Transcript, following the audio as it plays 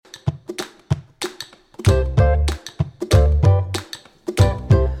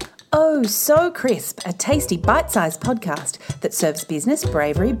So Crisp, a tasty bite-sized podcast that serves business,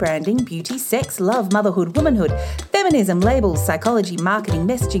 bravery, branding, beauty, sex, love, motherhood, womanhood, feminism, labels, psychology, marketing,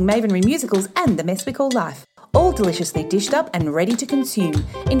 messaging, mavenry, musicals, and the mess we call life. All deliciously dished up and ready to consume.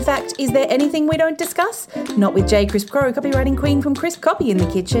 In fact, is there anything we don't discuss? Not with J. Crisp Crow, copywriting queen from Crisp Copy in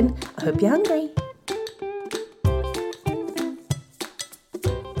the kitchen. I hope you're hungry.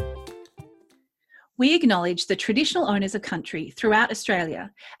 We acknowledge the traditional owners of country throughout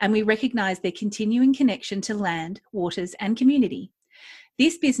Australia, and we recognise their continuing connection to land, waters and community.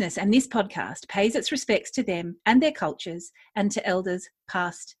 This business and this podcast pays its respects to them and their cultures and to elders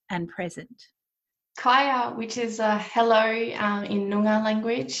past and present. Kaya, which is a hello in Noongar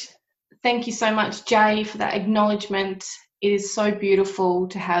language. Thank you so much, Jay, for that acknowledgement. It is so beautiful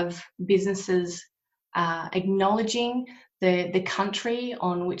to have businesses acknowledging the country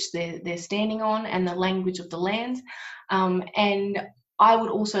on which they're standing on and the language of the land. And I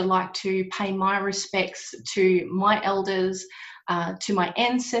would also like to pay my respects to my elders, to my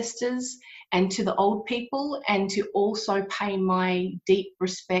ancestors, and to the old people, and to also pay my deep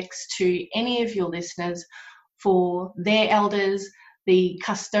respects to any of your listeners for their elders, the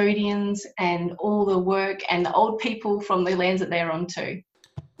custodians, and all the work, and the old people from the lands that they're on too.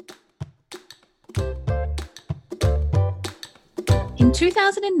 In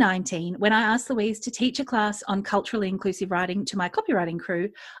 2019, when I asked Louise to teach a class on culturally inclusive writing to my copywriting crew,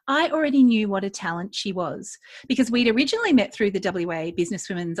 I already knew what a talent she was, because we'd originally met through the WA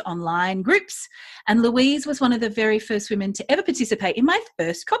Businesswomen's online groups, and Louise was one of the very first women to ever participate in my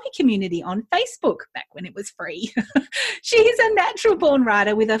first copy community on Facebook, back when it was free. She is a natural-born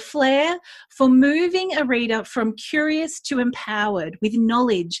writer with a flair for moving a reader from curious to empowered with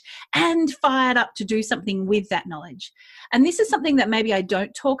knowledge and fired up to do something with that knowledge. And this is something that maybe I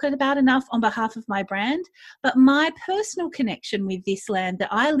don't talk about enough on behalf of my brand, but my personal connection with this land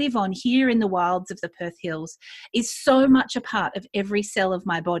that I live on here in the wilds of the Perth Hills is so much a part of every cell of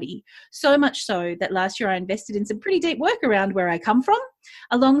my body. So much so that last year I invested in some pretty deep work around where I come from,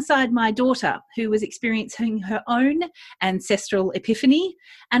 alongside my daughter, who was experiencing her own ancestral epiphany,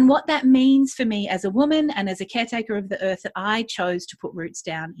 and what that means for me as a woman and as a caretaker of the earth that I chose to put roots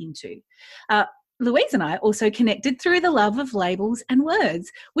down into. Louise and I also connected through the love of labels and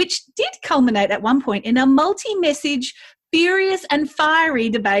words, which did culminate at one point in a multi-message, furious and fiery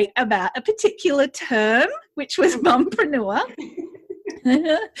debate about a particular term, which was mumpreneur.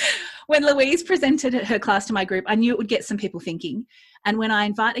 When Louise presented her class to my group, I knew it would get some people thinking. And when I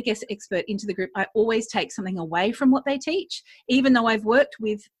invite a guest expert into the group, I always take something away from what they teach, even though I've worked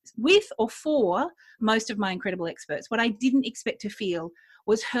with or for most of my incredible experts. What I didn't expect to feel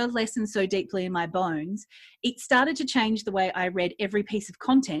was her lesson so deeply in my bones. It started to change the way I read every piece of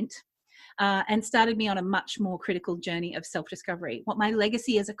content and started me on a much more critical journey of self-discovery, what my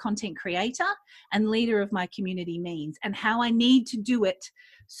legacy as a content creator and leader of my community means, and how I need to do it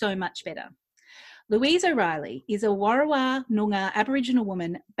so much better. Louise O'Reilly is a Warrawa Noongar Aboriginal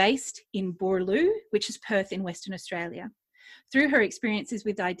woman based in Boorloo, which is Perth in Western Australia. Through her experiences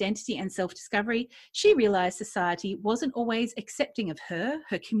with identity and self-discovery, she realised society wasn't always accepting of her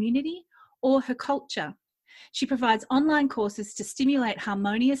community, or her culture. She provides online courses to stimulate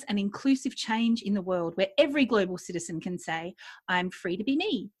harmonious and inclusive change in the world, where every global citizen can say, I'm free to be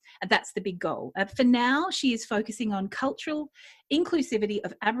me. And that's the big goal. For now, she is focusing on cultural inclusivity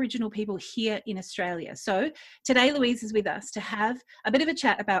of Aboriginal people here in Australia. So today, Louise is with us to have a bit of a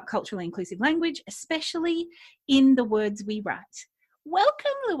chat about culturally inclusive language, especially in the words we write.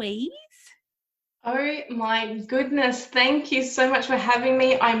 Welcome, Louise. Oh my goodness, thank you so much for having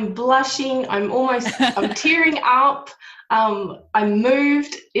me. I'm blushing, I'm tearing up, I'm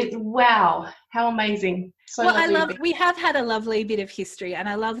moved. Wow, how amazing. So well, we have had a lovely bit of history, and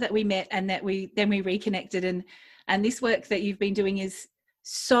I love that we met and that we reconnected, and this work that you've been doing is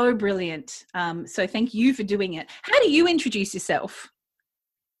so brilliant. So thank you for doing it. How do you introduce yourself?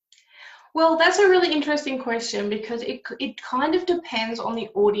 Well, that's a really interesting question, because it kind of depends on the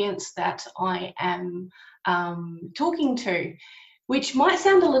audience that I am talking to, which might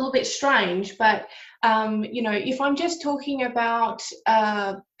sound a little bit strange, but if I'm just talking about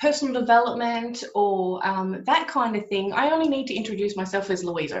personal development or that kind of thing, I only need to introduce myself as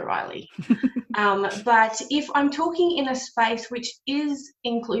Louise O'Reilly. But if I'm talking in a space which is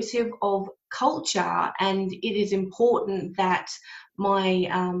inclusive of culture, and it is important that my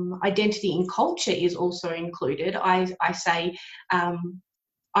identity in culture is also included, I say I'm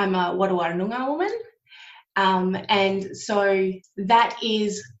a Wadawara Noongar woman. And so that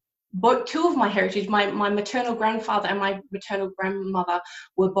is both two of my heritage, my maternal grandfather and my maternal grandmother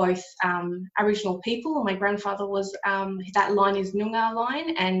were both Aboriginal people. My grandfather was, that line is Noongar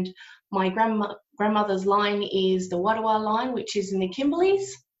line, and my grandmother's line is the Wadawar line, which is in the Kimberleys.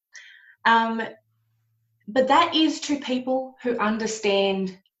 But that is to people who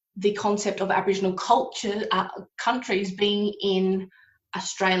understand the concept of Aboriginal culture, countries being in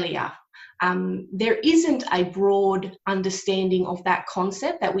Australia. There isn't a broad understanding of that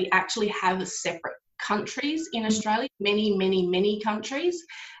concept, that we actually have separate countries in Australia, many, many, many countries,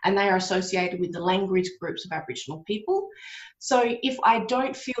 and they are associated with the language groups of Aboriginal people. So if I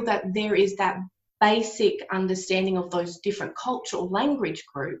don't feel that there is that basic understanding of those different cultural language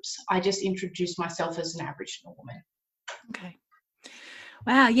groups, I just introduce myself as an Aboriginal woman. Okay.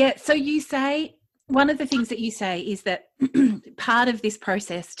 Wow. Yeah. So you say, one of the things that you say is that part of this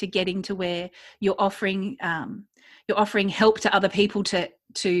process to getting to where you're offering help to other people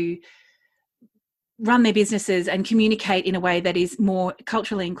to run their businesses and communicate in a way that is more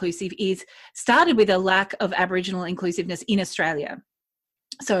culturally inclusive is started with a lack of Aboriginal inclusiveness in Australia.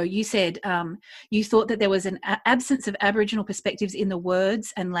 So you said you thought that there was an absence of Aboriginal perspectives in the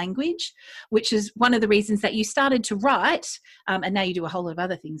words and language, which is one of the reasons that you started to write, and now you do a whole lot of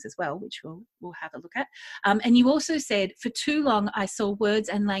other things as well, which we'll have a look at. And you also said, for too long, I saw words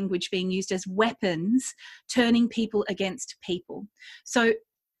and language being used as weapons, turning people against people. So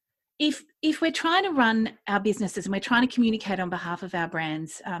if we're trying to run our businesses and we're trying to communicate on behalf of our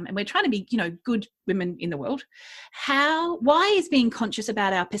brands, and we're trying to be, good women in the world, why is being conscious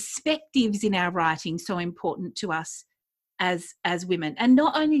about our perspectives in our writing so important to us as women? And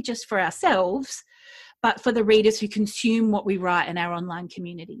not only just for ourselves, but for the readers who consume what we write in our online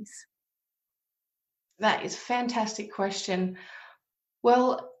communities? That is a fantastic question.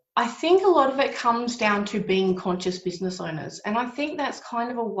 Well, I think a lot of it comes down to being conscious business owners. And I think that's kind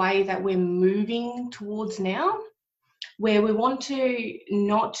of a way that we're moving towards now, where we want to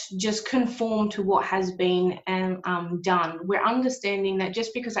not just conform to what has been done. We're understanding that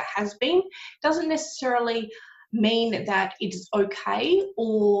just because it has been doesn't necessarily mean that it's okay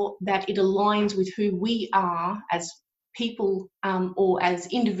or that it aligns with who we are as people or as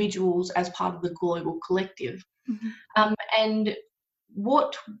individuals as part of the global collective. Mm-hmm. And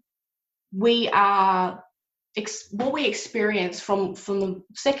what we experience from the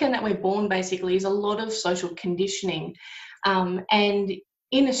second that we're born basically is a lot of social conditioning, and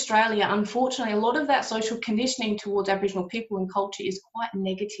in Australia, unfortunately, a lot of that social conditioning towards Aboriginal people and culture is quite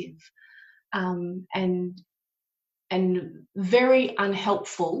negative, and very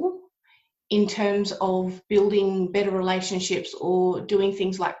unhelpful in terms of building better relationships or doing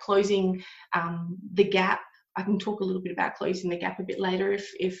things like closing the gap. I can talk a little bit about closing the gap a bit later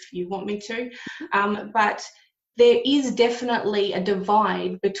if you want me to. But there is definitely a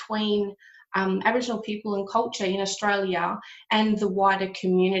divide between Aboriginal people and culture in Australia and the wider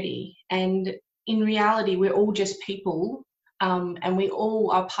community. And in reality, we're all just people, and we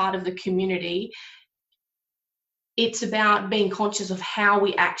all are part of the community. It's about being conscious of how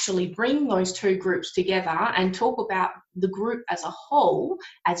we actually bring those two groups together and talk about the group as a whole,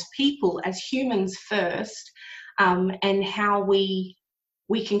 as people, as humans first, and how we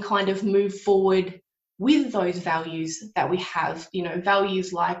can kind of move forward with those values that we have,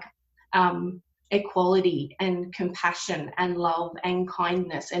 values like equality and compassion and love and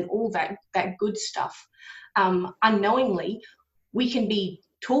kindness and all that good stuff. Unknowingly, we can be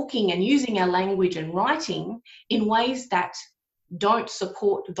talking and using our language and writing in ways that don't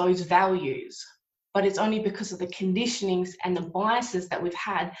support those values, but it's only because of the conditionings and the biases that we've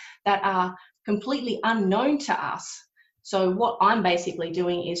had that are completely unknown to us. So what I'm basically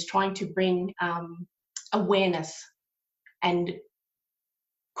doing is trying to bring awareness and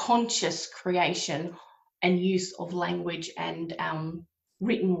conscious creation and use of language and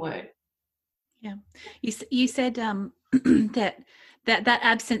written word. Yeah, you said that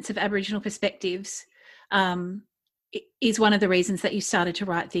absence of Aboriginal perspectives is one of the reasons that you started to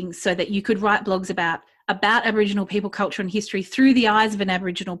write things, so that you could write blogs about Aboriginal people, culture and history through the eyes of an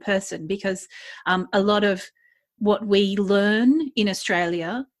Aboriginal person, because a lot of what we learn in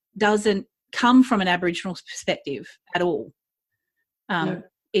Australia doesn't come from an Aboriginal perspective at all. No.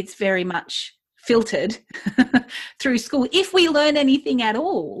 It's very much filtered through school, if we learn anything at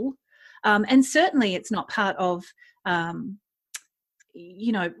all. And certainly it's not part of,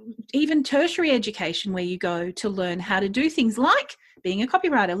 even tertiary education, where you go to learn how to do things like being a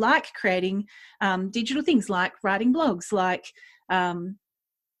copywriter, like creating digital things, like writing blogs, like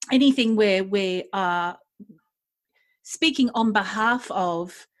anything where we are speaking on behalf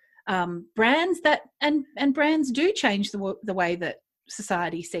of brands that, and brands do change the way that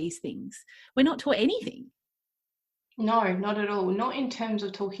society sees things. We're not taught anything. No, not at all. Not in terms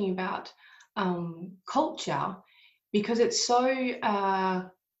of talking about culture, because it's so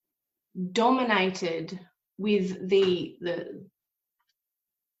dominated with the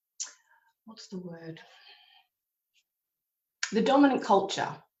what's the word? The dominant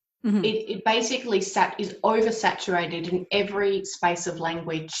culture. Mm-hmm. It basically is oversaturated in every space of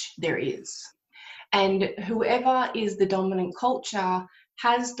language there is. And whoever is the dominant culture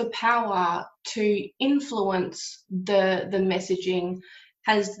has the power to influence the messaging,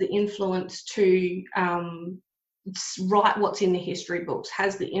 has the influence to write what's in the history books,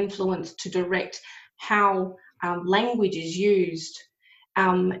 has the influence to direct how language is used.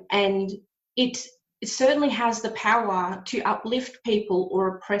 And it certainly has the power to uplift people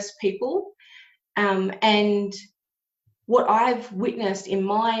or oppress people. And what I've witnessed in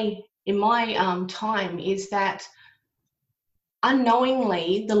my time is that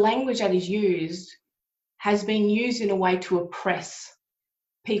unknowingly the language that is used has been used in a way to oppress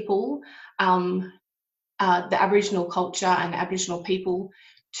people, the Aboriginal culture and Aboriginal people,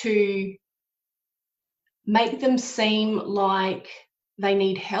 to make them seem like they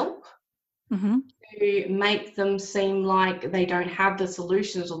need help, Mm-hmm. to make them seem like they don't have the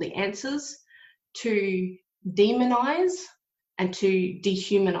solutions or the answers, to demonize and to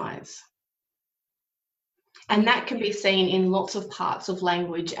dehumanize. And that can be seen in lots of parts of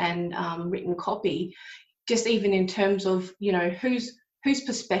language and written copy, just even in terms of, you know, whose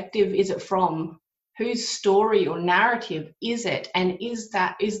perspective is it from? Whose story or narrative is it? And is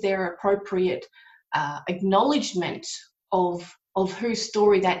there appropriate acknowledgement of whose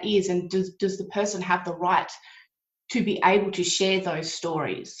story that is? And does the person have the right to be able to share those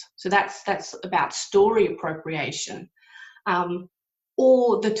stories? So that's about story appropriation.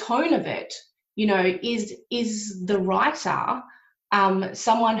 Or the tone of it, you know, is the writer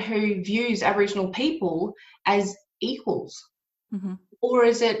someone who views Aboriginal people as equals? Mm-hmm. Or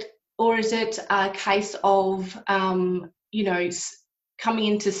is it a case of you know, coming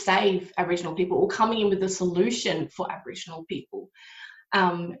in to save Aboriginal people, or coming in with a solution for Aboriginal people?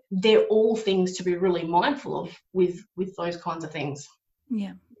 They're all things to be really mindful of with those kinds of things.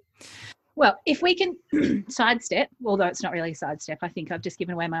 Yeah. Well, if we can sidestep, although it's not really a sidestep, I think I've just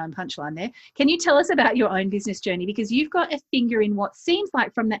given away my own punchline there. Can you tell us about your own business journey? Because you've got a finger in what seems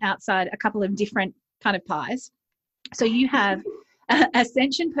like from the outside a couple of different kind of pies. So you have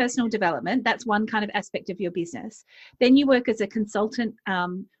Ascension Personal Development. That's one kind of aspect of your business. Then you work as a consultant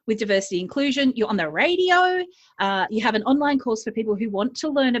with diversity inclusion. You're on the radio. You have an online course for people who want to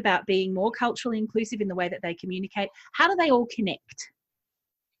learn about being more culturally inclusive in the way that they communicate. How do they all connect?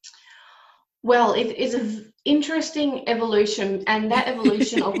 Well, it is an interesting evolution, and that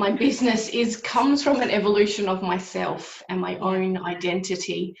evolution of my business comes from an evolution of myself and my own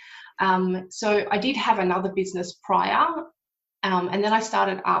identity. So I did have another business prior, and then I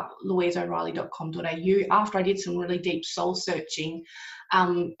started up louiseoreilly.com.au after I did some really deep soul searching,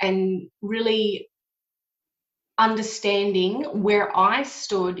 and really understanding where I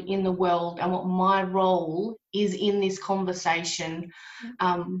stood in the world and what my role is in this conversation.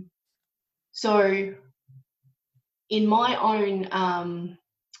 So in my own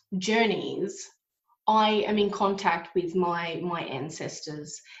journeys, I am in contact with my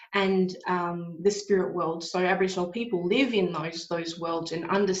ancestors and the spirit world. So Aboriginal people live in those worlds and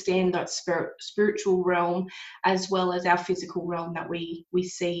understand that spiritual realm, as well as our physical realm that we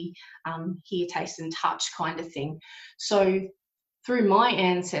see, hear, taste and touch kind of thing. So through my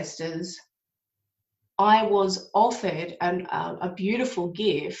ancestors, I was offered a beautiful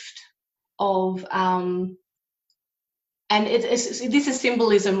gift of and this is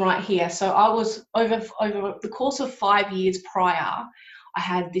symbolism right here. So I was over the course of 5 years prior, I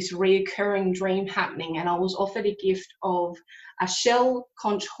had this reoccurring dream happening, and I was offered a gift of a shell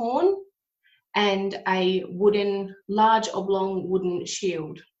conch horn and a large oblong wooden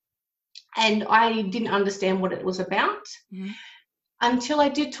shield. And I didn't understand what it was about. Mm-hmm. Until I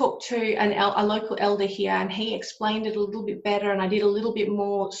did talk to a local elder here, and he explained it a little bit better, and I did a little bit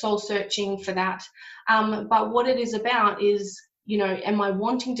more soul searching for that. But what it is about is, you know, am I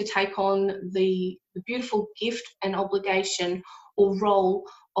wanting to take on the beautiful gift and obligation or role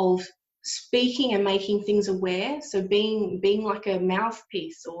of speaking and making things aware? So being like a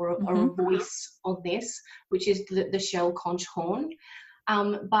mouthpiece or a voice on this, which is the shell conch horn.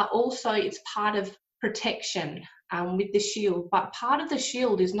 But also it's part of protection. With the shield, but part of the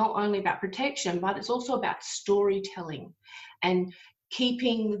shield is not only about protection, but it's also about storytelling and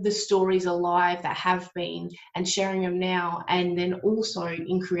keeping the stories alive that have been and sharing them now, and then also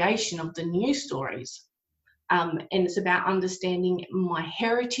in creation of the new stories. And it's about understanding my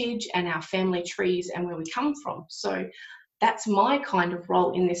heritage and our family trees and where we come from. So that's my kind of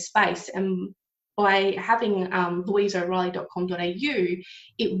role in this space. And by having louiseoreilly.com.au,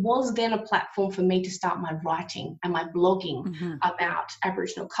 it was then a platform for me to start my writing and my blogging about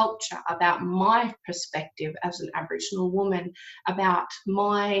Aboriginal culture, about my perspective as an Aboriginal woman, about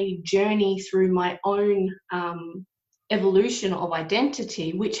my journey through my own evolution of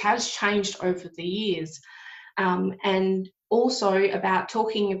identity, which has changed over the years, and also about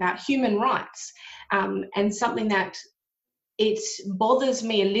talking about human rights, and something that it bothers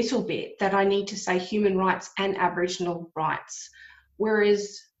me a little bit that I need to say human rights and Aboriginal rights,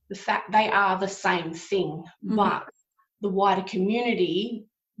 whereas the fact they are the same thing, but the wider community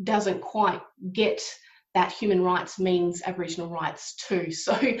doesn't quite get that human rights means Aboriginal rights too.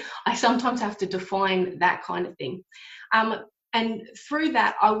 So I sometimes have to define that kind of thing. And through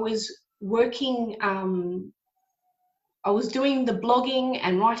that, I was working, I was doing the blogging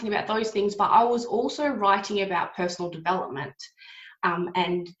and writing about those things, but I was also writing about personal development.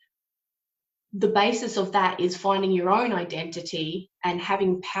 And the basis of that is finding your own identity and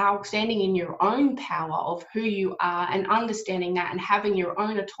having power, standing in your own power of who you are and understanding that and having your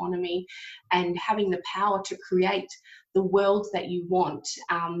own autonomy and having the power to create the world that you want,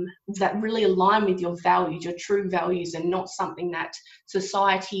 that really align with your values, your true values, and not something that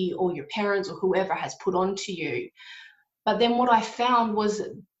society or your parents or whoever has put onto you. But then what I found was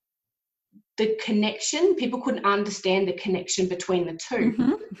the connection, people couldn't understand the connection between the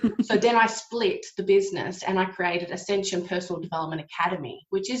two. So then I split the business and I created Ascension Personal Development Academy,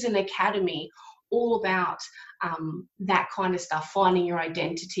 which is an academy all about that kind of stuff, finding your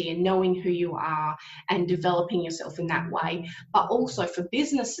identity and knowing who you are and developing yourself in that way, but also for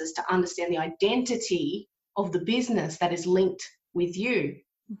businesses to understand the identity of the business that is linked with you.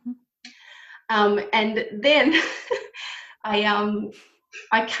 And then I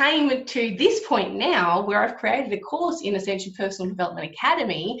came to this point now where I've created a course in Ascension Personal Development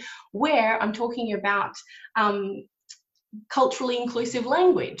Academy where I'm talking about culturally inclusive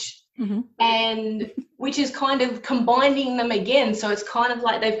language, and which is kind of combining them again. So it's kind of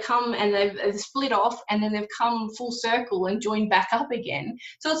like they've come and they've split off and then they've come full circle and joined back up again.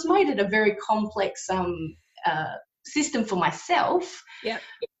 So it's made it a very complex system for myself.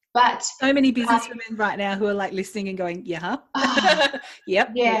 But so many business women right now who are like listening and going,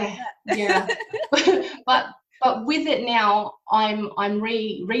 But with it now, I'm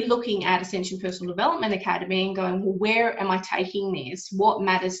re-looking at Ascension Personal Development Academy and going, well, where am I taking this? What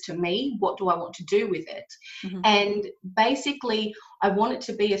matters to me? What do I want to do with it? And basically, I want it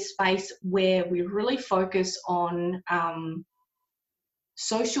to be a space where we really focus on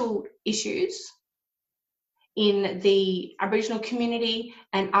social issues in the Aboriginal community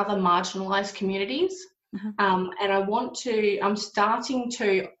and other marginalised communities. And I'm starting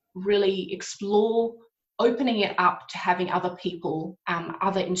to really explore opening it up to having other people,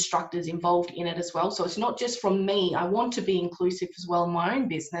 other instructors involved in it as well. So it's not just from me. I want to be inclusive as well in my own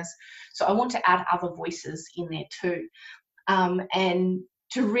business. So I want to add other voices in there too. And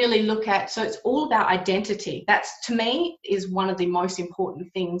to really look at, so it's all about identity. That's, to me, is one of the most important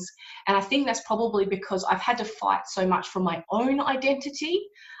things. And I think that's probably because I've had to fight so much for my own identity.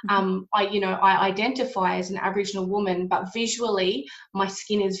 I identify as an Aboriginal woman, but visually my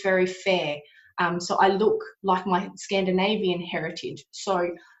skin is very fair. So I look like my Scandinavian heritage.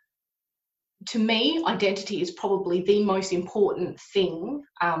 So to me, identity is probably the most important thing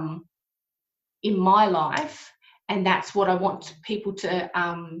in my life. And that's what I want people to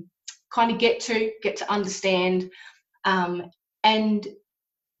kind of get to understand, and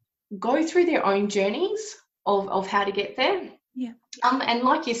go through their own journeys of how to get there. And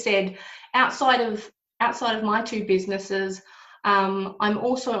like you said, outside of my two businesses, I'm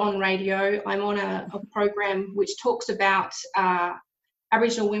also on radio. I'm on a program which talks about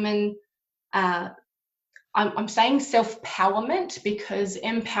Aboriginal women. I'm saying self-powerment because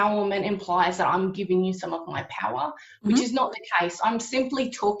empowerment implies that I'm giving you some of my power, which is not the case. I'm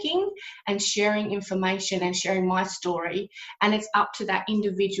simply talking and sharing information and sharing my story, and it's up to that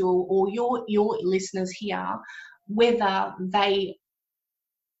individual or your listeners here whether they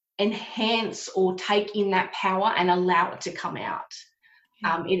enhance or take in that power and allow it to come out.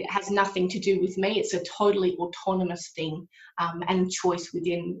 It has nothing to do with me. It's a totally autonomous thing, and choice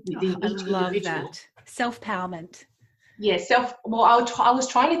within each individual. I love that. Self-powerment. Yeah, I was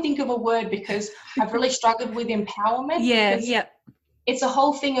trying to think of a word because I've really struggled with empowerment. It's a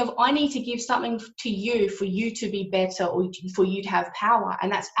whole thing of I need to give something to you for you to be better or for you to have power,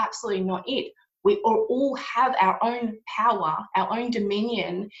 and that's absolutely not it. We all have our own power, our own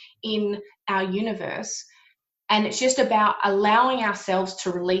dominion in our universe, And it's just about allowing ourselves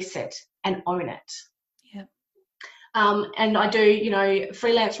to release it and own it. Yeah. And I do,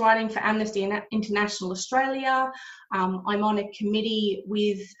 freelance writing for Amnesty International Australia. I'm on a committee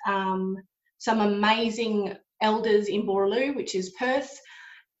with some amazing elders in Boorloo, which is Perth.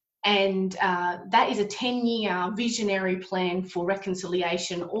 And that is a 10-year visionary plan for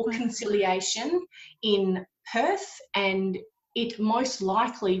reconciliation or conciliation in Perth. And it most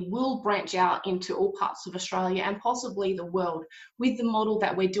likely will branch out into all parts of Australia and possibly the world with the model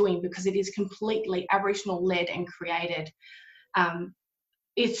that we're doing, because it is completely Aboriginal led and created.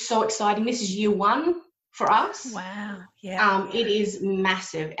 It's so exciting. This is year 1 for us. Wow. Yeah. It is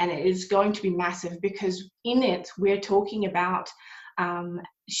massive, and it is going to be massive because in it we're talking about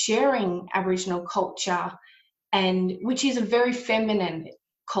sharing Aboriginal culture, and which is a very feminine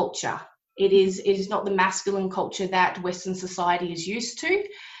culture. It is not the masculine culture that Western society is used to.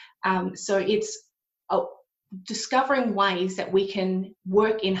 So it's discovering ways that we can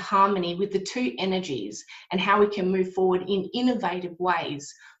work in harmony with the two energies and how we can move forward in innovative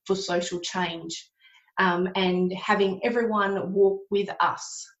ways for social change, and having everyone walk with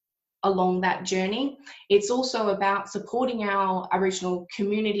us along that journey. It's also about supporting our Aboriginal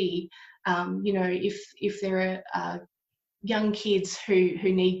community. If there are young kids who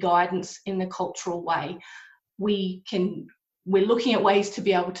need guidance in the cultural way, we're looking at ways to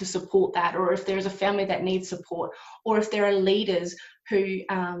be able to support that, or if there's a family that needs support, or if there are leaders who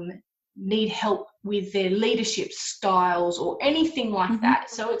need help with their leadership styles or anything like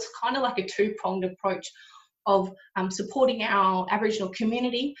that. So it's kind of like a two-pronged approach of supporting our Aboriginal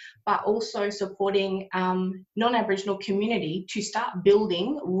community, but also supporting non-Aboriginal community to start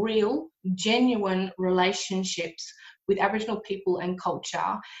building real, genuine relationships with Aboriginal people and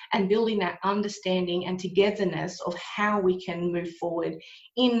culture, and building that understanding and togetherness of how we can move forward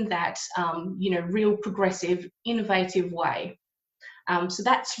in that, real progressive, innovative way. So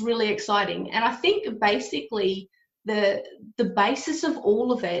that's really exciting. And I think basically the basis of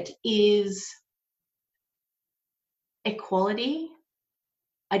all of it is equality,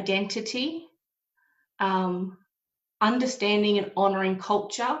 identity, understanding and honouring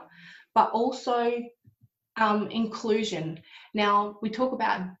culture, but also inclusion. Now, we talk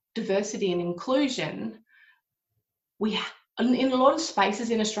about diversity and inclusion. In a lot of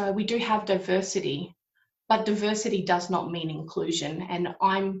spaces in Australia, we do have diversity, but diversity does not mean inclusion. And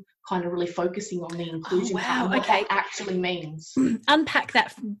I'm kind of really focusing on the inclusion part and what that actually means. Unpack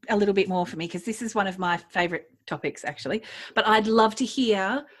that a little bit more for me, because this is one of my favourite topics, actually. But I'd love to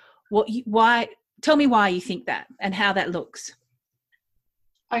hear tell me why you think that and how that looks.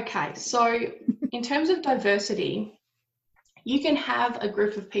 Okay, so in terms of diversity, you can have a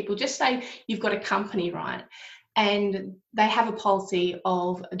group of people, just say you've got a company, right? And they have a policy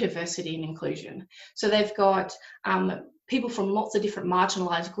of diversity and inclusion. So they've got people from lots of different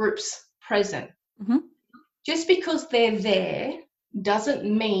marginalised groups present. Just because they're there doesn't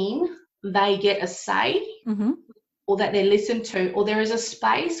mean they get a say or that they're listened to, or there is a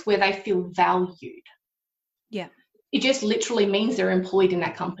space where they feel valued. Yeah. It just literally means they're employed in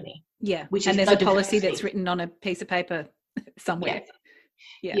that company. Yeah. And there's a policy that's written on a piece of paper somewhere.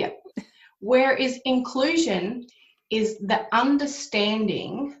 Yeah. Whereas inclusion is the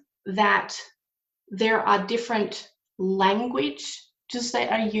understanding that there are different languages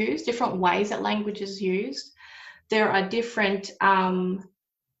that are used, different ways that language is used. There are different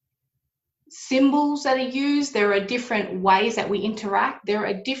symbols that are used. There are different ways that we interact. There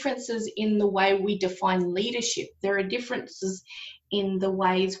are differences in the way we define leadership. There are differences in the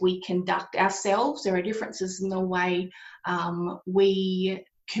ways we conduct ourselves. There are differences in the way we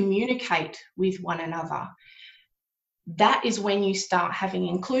communicate with one another. That is when you start having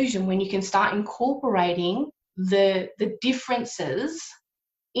inclusion, when you can start incorporating the differences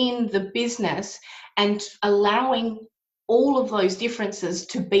in the business and allowing all of those differences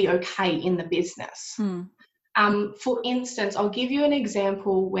to be okay in the business. For instance, I'll give you an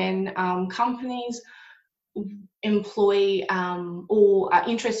example when companies employ or are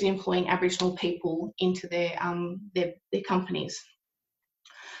interested in employing Aboriginal people into their companies.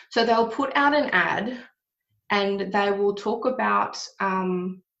 So they'll put out an ad and they will talk about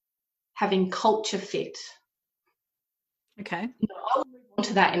having culture fit. Okay. I'll move on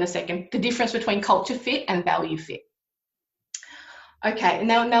to that in a second. The difference between culture fit and value fit. Okay,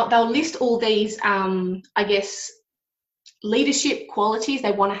 now they'll list all these, leadership qualities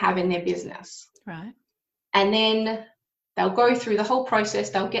they want to have in their business. Right. And then they'll go through the whole process.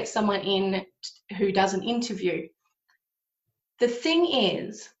 They'll get someone in who does an interview. The thing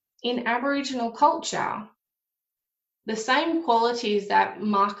is, in Aboriginal culture, the same qualities that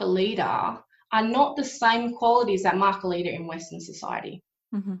mark a leader are not the same qualities that mark a leader in Western society.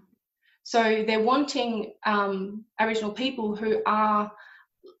 Mm-hmm. So they're wanting Aboriginal people who are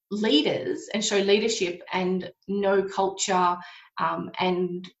leaders and show leadership and know culture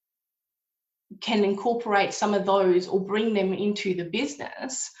and can incorporate some of those or bring them into the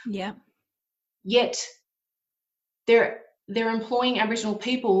business. Yeah. Yet they're employing Aboriginal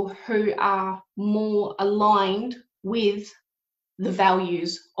people who are more aligned with the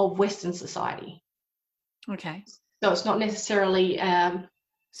values of Western society. Okay. So it's not necessarily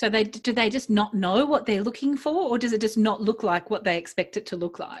so do they just not know what they're looking for, or does it just not look like what they expect it to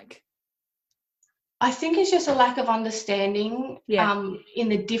look like? I think it's just a lack of understanding in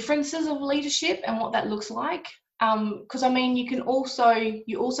the differences of leadership and what that looks like. Because I mean, you also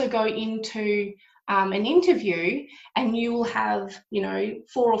go into an interview and you will have, 4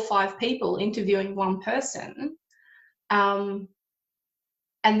 or 5 people interviewing one person.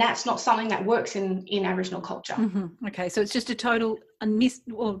 And that's not something that works in Aboriginal culture. Mm-hmm. Okay, so it's just a total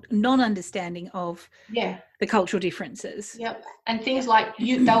non-understanding of the cultural differences. Yep, and things like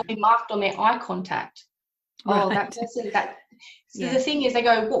they'll be marked on their eye contact. Right. Oh, that person, that. So the thing is, they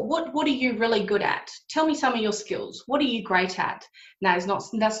go, what are you really good at? Tell me some of your skills. What are you great at? No,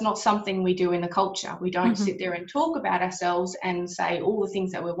 that's not something we do in the culture. We don't sit there and talk about ourselves and say all the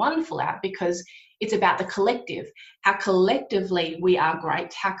things that we're wonderful at, because it's about the collective, how collectively we are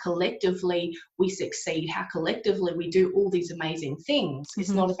great, how collectively we succeed, how collectively we do all these amazing things. It's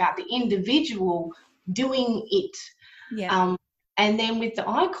not about the individual doing it. Yeah. And then with the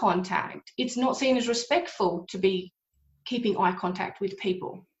eye contact, it's not seen as respectful to be keeping eye contact with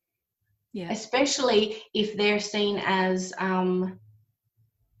people. Yeah. Especially if they're seen as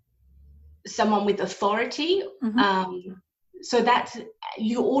someone with authority. So that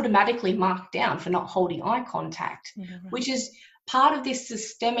you automatically mark down for not holding eye contact, which is part of this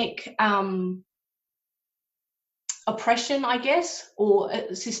systemic oppression, I guess, or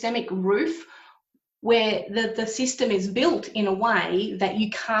a systemic roof where the system is built in a way that you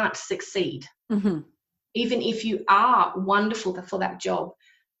can't succeed. Even if you are wonderful for that job,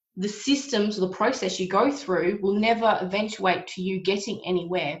 the systems or the process you go through will never eventuate to you getting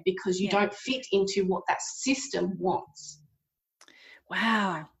anywhere because you don't fit into what that system wants.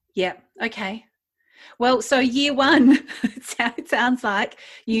 Wow. Yeah. Okay. Well, so year 1, it sounds like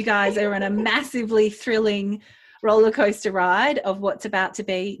you guys are on a massively thrilling roller coaster ride of what's about to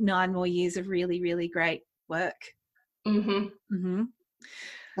be 9 more years of really, really great work. Okay.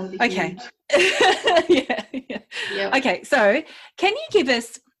 Okay. So can you give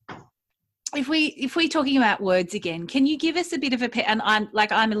us, if we're talking about words again, can you give us a bit of and I'm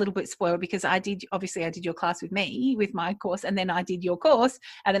a little bit spoiled because I did your class with me with my course, and then I did your course,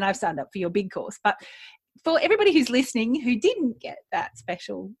 and then I've signed up for your big course. But for everybody who's listening who didn't get that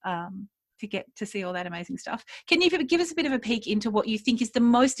special to get to see all that amazing stuff, can you give us a bit of a peek into what you think is the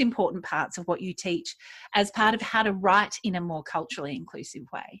most important parts of what you teach as part of how to write in a more culturally inclusive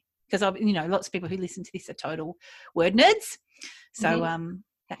way? Because lots of people who listen to this are total word nerds, so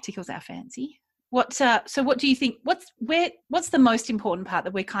that tickles our fancy. So what do you think? What's the most important part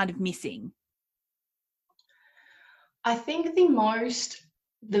that we're kind of missing? I think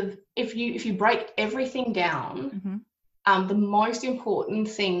if you break everything down, the most important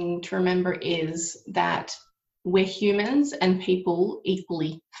thing to remember is that we're humans and people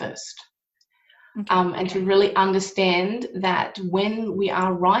equally first. And to really understand that when we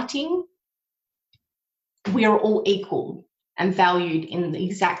are writing, we are all equal and valued in the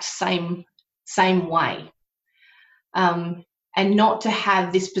exact same way. And not to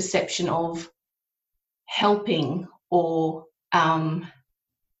have this perception of helping or having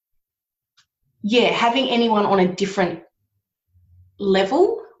anyone on a different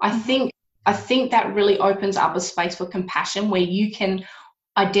level. I think that really opens up a space for compassion where you can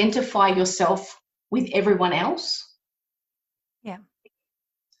identify yourself with everyone else.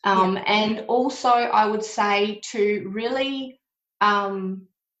 And also I would say to really know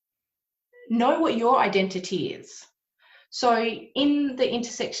what your identity is. So in the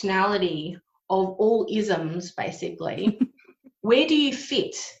intersectionality of all isms, basically, where do you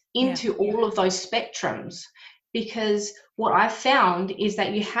fit into all of those spectrums? Because what I've found is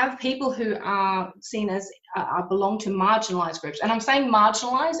that you have people who are seen as belong to marginalized groups. And I'm saying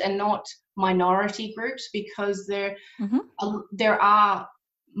marginalized and not minority groups, because there are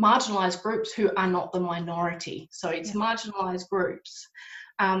marginalized groups who are not the minority. So it's marginalized groups.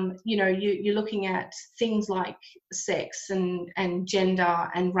 You're looking at things like sex and gender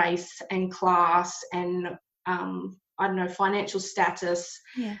and race and class and financial status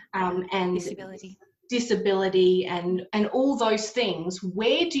and disability and all those things,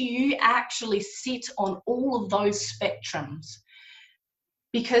 where do you actually sit on all of those spectrums?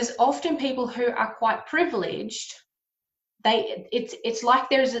 Because often people who are quite privileged, it's like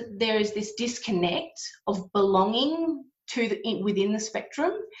there is this disconnect of belonging within the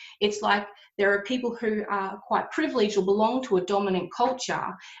spectrum. It's like there are people who are quite privileged or belong to a dominant culture,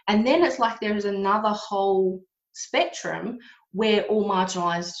 and then it's like there is another whole spectrum where all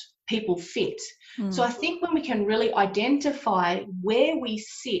marginalized people fit. So I think when we can really identify where we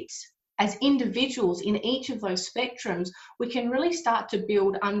sit as individuals in each of those spectrums, we can really start to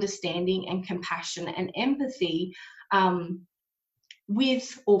build understanding and compassion and empathy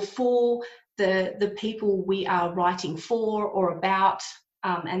with or for the people we are writing for or about,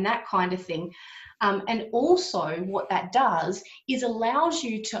 and that kind of thing. And also what that does is allows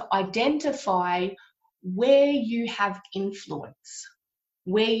you to identify where you have influence,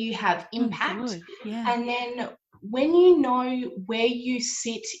 where you have impact. And then when you know where you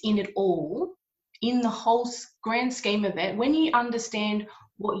sit in it all, in the whole grand scheme of it, when you understand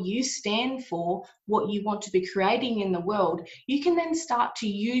what you stand for, what you want to be creating in the world, you can then start to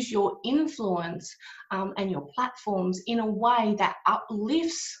use your influence and your platforms in a way that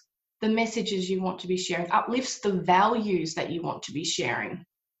uplifts the messages you want to be sharing, uplifts the values that you want to be sharing.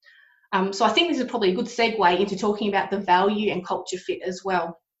 So I think this is probably a good segue into talking about the value and culture fit as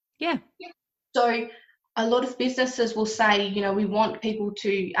well. Yeah. So a lot of businesses will say, you know, we want people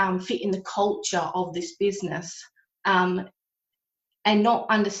to fit in the culture of this business, and not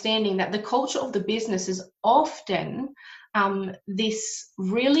understanding that the culture of the business is often this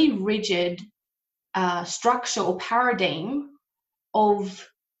really rigid structure or paradigm of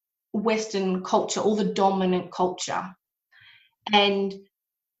Western culture, or the dominant culture. And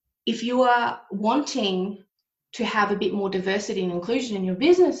if you are wanting to have a bit more diversity and inclusion in your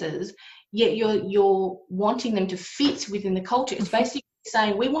businesses, yet you're wanting them to fit within the culture, it's basically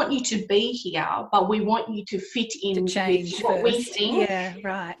saying, we want you to be here, but we want you to fit in to change with what we think, and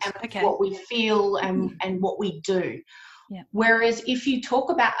what we feel, and what we do. Yeah. Whereas if you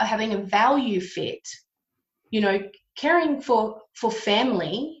talk about having a value fit, you know, caring for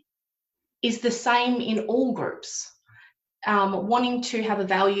family is the same in all groups. Wanting to have a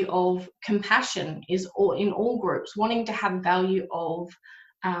value of compassion is in all groups. Wanting to have a value of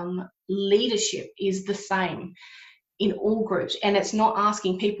leadership is the same in all groups. And it's not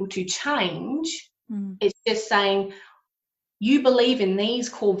asking people to change. It's just saying, you believe in these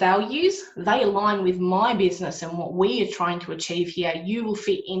core values, they align with my business and what we are trying to achieve here. You will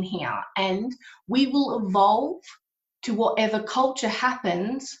fit in here, and we will evolve to whatever culture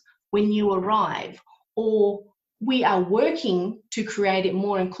happens when you arrive, or we are working to create it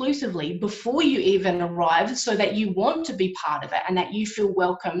more inclusively before you even arrive, so that you want to be part of it and that you feel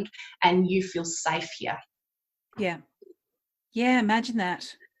welcomed and you feel safe here. Yeah, imagine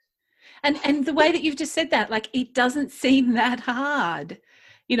that. And the way that you've just said that, like, it doesn't seem that hard.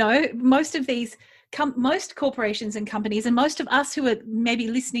 You know, most of these, most corporations and companies, and most of us who are maybe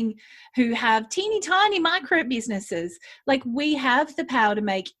listening who have teeny tiny micro businesses, like, we have the power to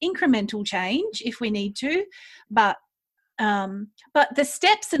make incremental change if we need to, but the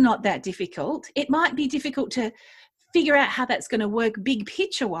steps are not that difficult. It might be difficult to figure out how that's going to work big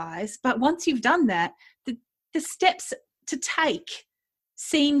picture wise, but once you've done that, the steps to take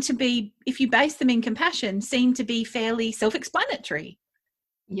seem to be, if you base them in compassion, seem to be fairly self-explanatory.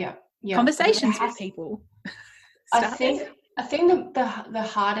 Yeah. Conversations with people. I think the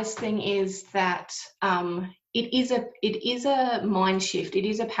hardest thing is that it is a mind shift. It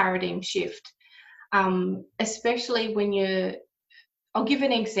is a paradigm shift, especially when I'll give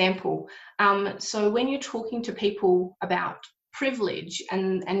an example. So when you're talking to people about privilege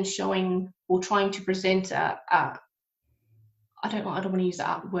and showing or trying to present I don't want to use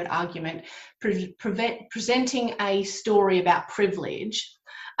the word argument, presenting a story about privilege,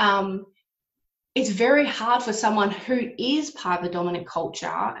 it's very hard for someone who is part of the dominant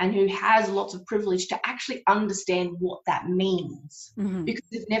culture and who has lots of privilege to actually understand what that means, because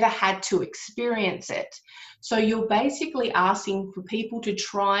they've never had to experience it. So you're basically asking for people to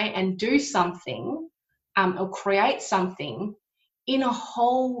try and do something or create something in a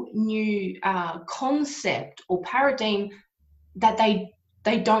whole new concept or paradigm that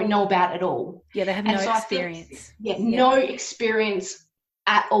they don't know about at all. Yeah, they have no experience. No experience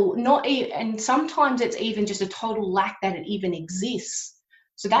at all. And sometimes it's even just a total lack that it even exists.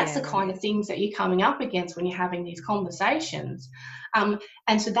 So that's the kind of things that you're coming up against when you're having these conversations. And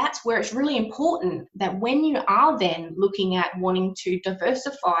so that's where it's really important that when you are then looking at wanting to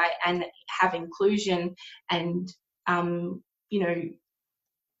diversify and have inclusion and,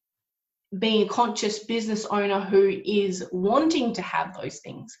 being a conscious business owner who is wanting to have those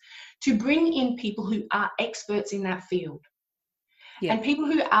things, to bring in people who are experts in that field. Yeah. And people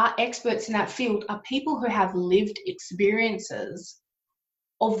who are experts in that field are people who have lived experiences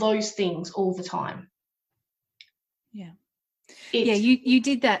of those things all the time. Yeah. You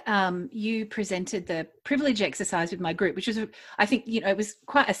did that. You presented the privilege exercise with my group, which was, I think, it was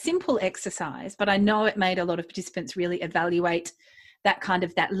quite a simple exercise, but I know it made a lot of participants really evaluate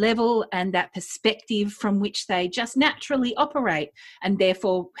that level and that perspective from which they just naturally operate, and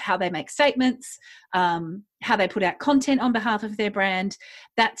therefore how they make statements, how they put out content on behalf of their brand.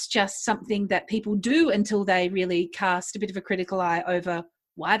 That's just something that people do until they really cast a bit of a critical eye over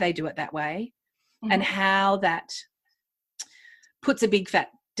why they do it that way, and how that puts a big fat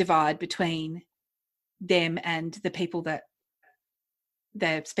divide between them and the people that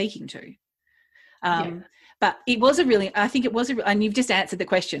they're speaking to. But it was and you've just answered the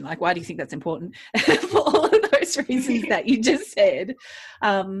question, like, why do you think that's important? For all of those reasons that you just said.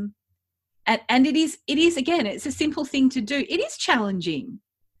 And it is, again, it's a simple thing to do. It is challenging.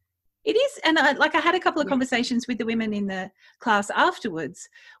 It is. And I had a couple of conversations with the women in the class afterwards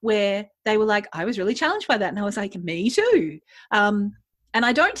where they were like, I was really challenged by that. And I was like, me too. And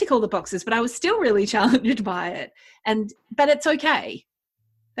I don't tick all the boxes, but I was still really challenged by it. But it's okay.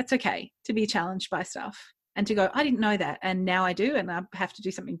 That's okay to be challenged by stuff and to go, I didn't know that, and now I do, and I have to do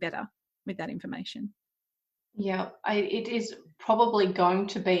something better with that information. Yeah, it is probably going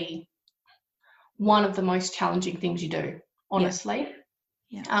to be one of the most challenging things you do, honestly.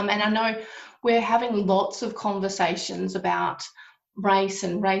 Yeah. And I know we're having lots of conversations about race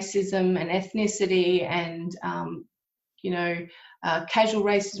and racism and ethnicity and, casual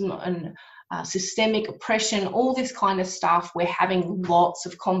racism and systemic oppression, all this kind of stuff. We're having lots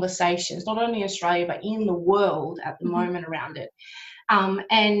of conversations, not only in Australia, but in the world at the moment around it.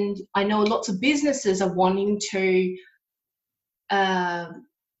 And I know lots of businesses are wanting to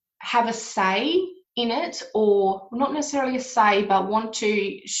have a say in it, or not necessarily a say, but want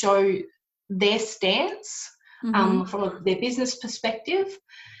to show their stance from their business perspective.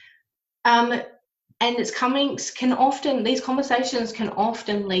 And these conversations can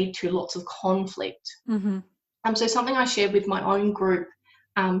often lead to lots of conflict. So something I shared with my own group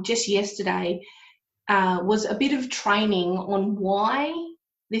just yesterday was a bit of training on why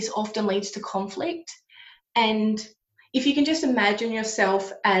this often leads to conflict. And if you can just imagine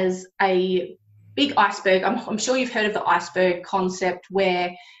yourself as a big iceberg, I'm sure you've heard of the iceberg concept,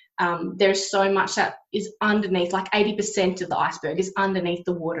 where there's so much that is underneath, like 80% of the iceberg is underneath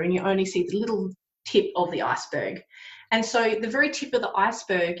the water, and you only see the little tip of the iceberg. And so the very tip of the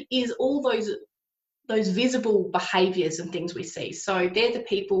iceberg is all those visible behaviors and things we see. So they're the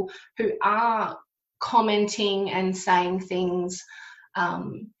people who are commenting and saying things,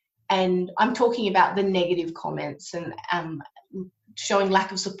 and I'm talking about the negative comments and showing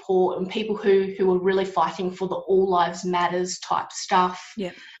lack of support, and people who are really fighting for the all lives matters type stuff.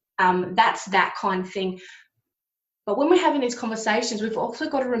 That's that kind of thing. But when we're having these conversations, we've also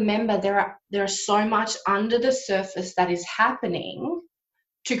got to remember there are so much under the surface that is happening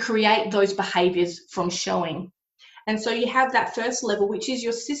to create those behaviors from showing. And so you have that first level, which is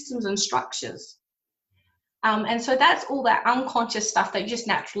your systems and structures. And so that's all that unconscious stuff that you just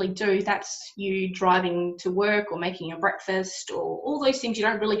naturally do. That's you driving to work or making your breakfast, or all those things you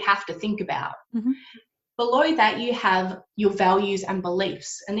don't really have to think about. Below that, you have your values and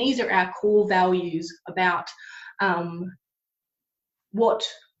beliefs. And these are our core values about what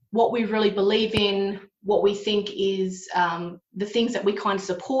we really believe in, what we think is the things that we kind of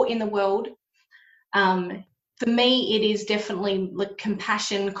support in the world. For me, it is definitely like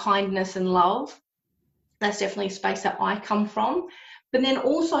compassion, kindness, and love. That's definitely a space that I come from. But then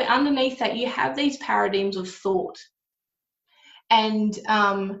also underneath that, you have these paradigms of thought. And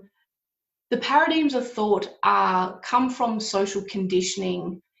the paradigms of thought come from social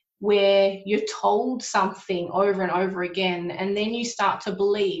conditioning, where you're told something over and over again, and then you start to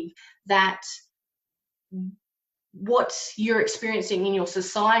believe that what you're experiencing in your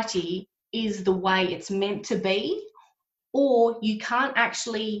society is the way it's meant to be, or you can't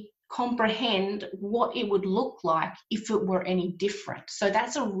actually comprehend what it would look like if it were any different. So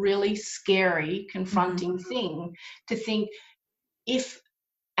that's a really scary, confronting thing to think. If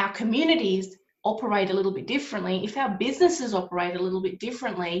our communities operate a little bit differently, if our businesses operate a little bit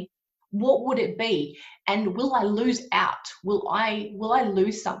differently, what would it be? And will I lose out? Will I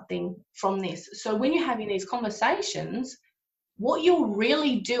lose something from this? So when you're having these conversations, what you're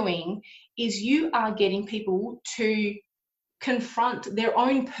really doing is you are getting people to confront their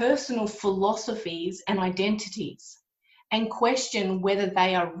own personal philosophies and identities. and question whether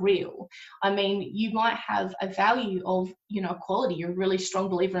they are real. I mean, you might have a value of, equality. You're a really strong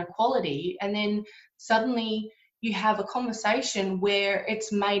believer in equality, and then suddenly you have a conversation where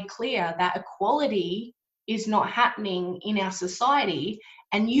it's made clear that equality is not happening in our society,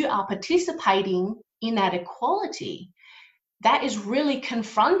 and you are participating in that equality. That is really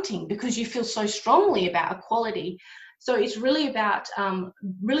confronting because you feel so strongly about equality. So it's really about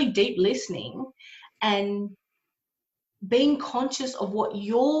really deep listening and being conscious of what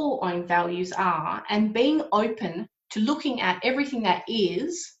your own values are, and being open to looking at everything that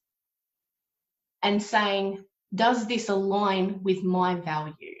is and saying, does this align with my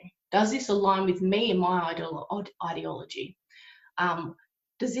value? Does this align with me and my ideology?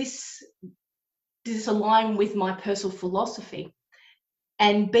 Does this align with my personal philosophy?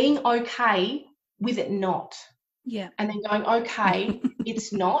 And being okay with it not. Yeah. And then going, okay,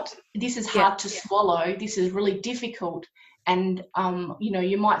 it's not. This is hard to swallow. This is really difficult. And,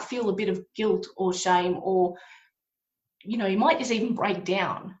 you might feel a bit of guilt or shame, or, you might just even break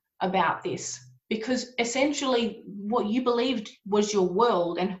down about this, because essentially what you believed was your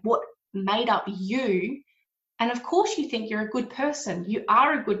world and what made up you. And of course you think you're a good person. You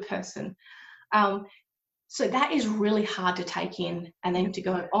are a good person. So that is really hard to take in, and then to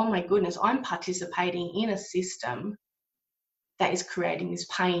go, oh my goodness, I'm participating in a system that is creating this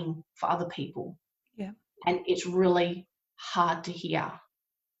pain for other people. Yeah. And it's really hard to hear.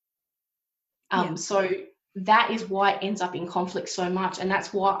 So that is why it ends up in conflict so much. And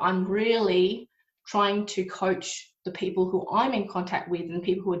that's why I'm really trying to coach the people who I'm in contact with and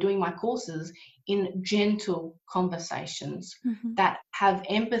people who are doing my courses in gentle conversations that have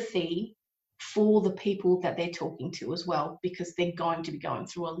empathy for the people that they're talking to as well, because they're going to be going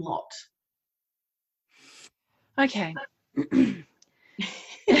through a lot. Okay.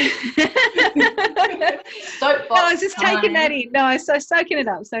 Soapbox. No, I was just taking that in. No, I was so soaking it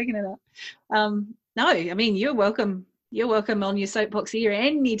up. No, I mean, you're welcome. You're welcome on your soapbox here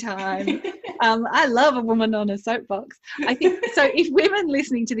anytime. I love a woman on a soapbox. I think so. If women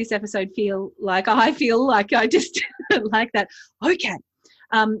listening to this episode feel like I just like that, okay.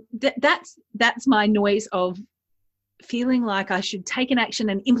 That's my noise of feeling like I should take an action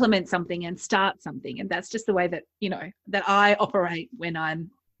and implement something and start something. And that's just the way that, that I operate when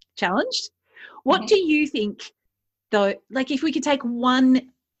I'm challenged. What do you think, though, like if we could take one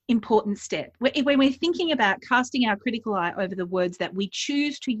important step, when we're thinking about casting our critical eye over the words that we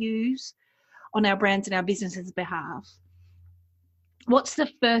choose to use on our brands and our business's behalf, what's the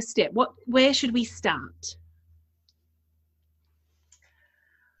first step? Where should we start?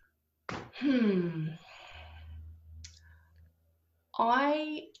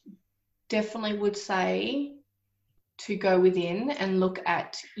 I definitely would say to go within and look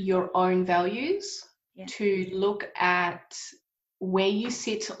at your own values, to look at where you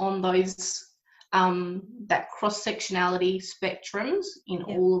sit on those that cross-sectionality spectrums in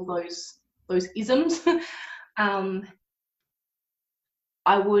all of those isms.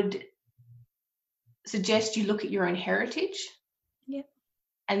 I would suggest you look at your own heritage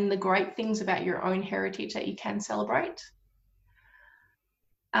and the great things about your own heritage that you can celebrate.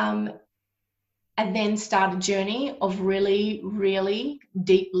 And then start a journey of really, really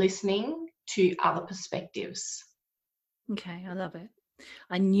deep listening to other perspectives. Okay, I love it.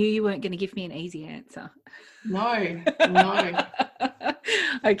 I knew you weren't going to give me an easy answer. No.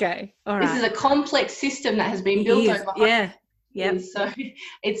 Okay, all right. This is a complex system that has been built over hundreds of years. So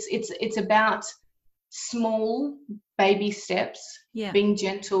it's about small baby steps, being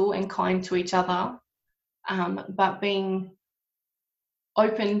gentle and kind to each other, but being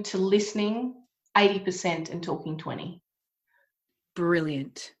open to listening 80% and talking 20%.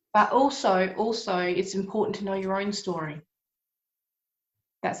 Brilliant. But also it's important to know your own story.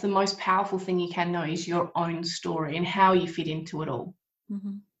 That's the most powerful thing you can know, is your own story and how you fit into it all.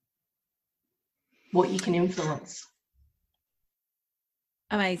 What you can influence.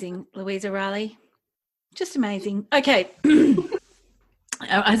 Amazing, Louise O'Reilly. Just amazing. Okay.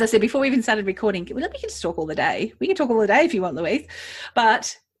 As I said, before we even started recording, we can just talk all the day. We can talk all the day if you want, Louise.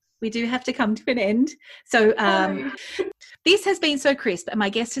 But we do have to come to an end. So this has been So Crisp, and my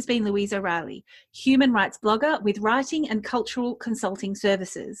guest has been Louise O'Reilly, human rights blogger with writing and cultural consulting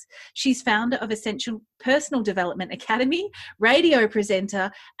services. She's founder of Essential Personal Development Academy, radio presenter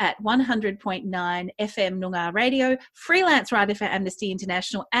at 100.9 FM Noongar Radio, freelance writer for Amnesty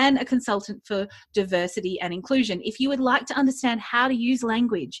International, and a consultant for diversity and inclusion. If you would like to understand how to use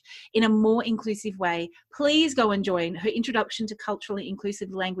language in a more inclusive way, please go and join her Introduction to Culturally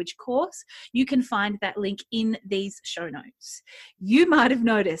Inclusive Language course. You can find that link in these show notes. You might have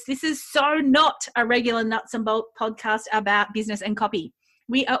noticed this is so not not a regular nuts and bolt podcast about business and copy.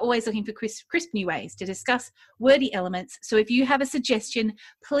 We are always looking for crisp new ways to discuss wordy elements. So if you have a suggestion,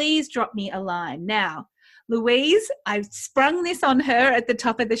 please drop me a line. Now, Louise, I sprung this on her at the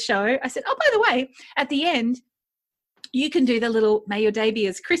top of the show. I said, oh, by the way, at the end, you can do the little may your day be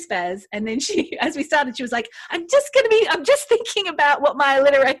as crisp as. And then she, as we started, she was like, I'm just thinking about what my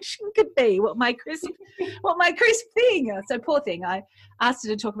alliteration could be, what my crisp thing. So poor thing. I asked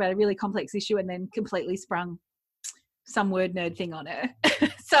her to talk about a really complex issue and then completely sprung some word nerd thing on her.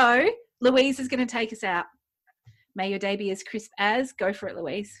 So Louise is going to take us out. May your day be as crisp as. Go for it,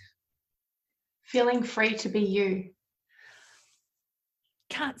 Louise. Feeling free to be you.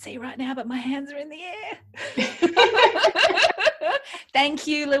 Can't see right now, but my hands are in the air. Thank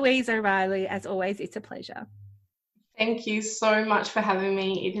you, Louise O'Reilly. As always, it's a pleasure. Thank you so much for having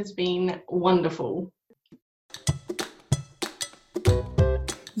me. It has been wonderful.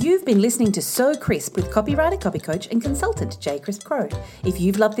 You've been listening to So Crisp with copywriter, copy coach and consultant J. Crisp Crowe. If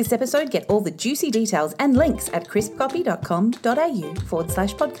you've loved this episode, get all the juicy details and links at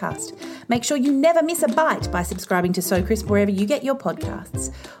crispcopy.com.au/podcast. Make sure you never miss a bite by subscribing to So Crisp wherever you get your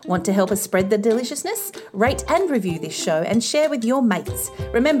podcasts. Want to help us spread the deliciousness? Rate and review this show and share with your mates.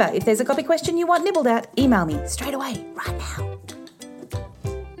 Remember, if there's a copy question you want nibbled at, email me straight away, right now.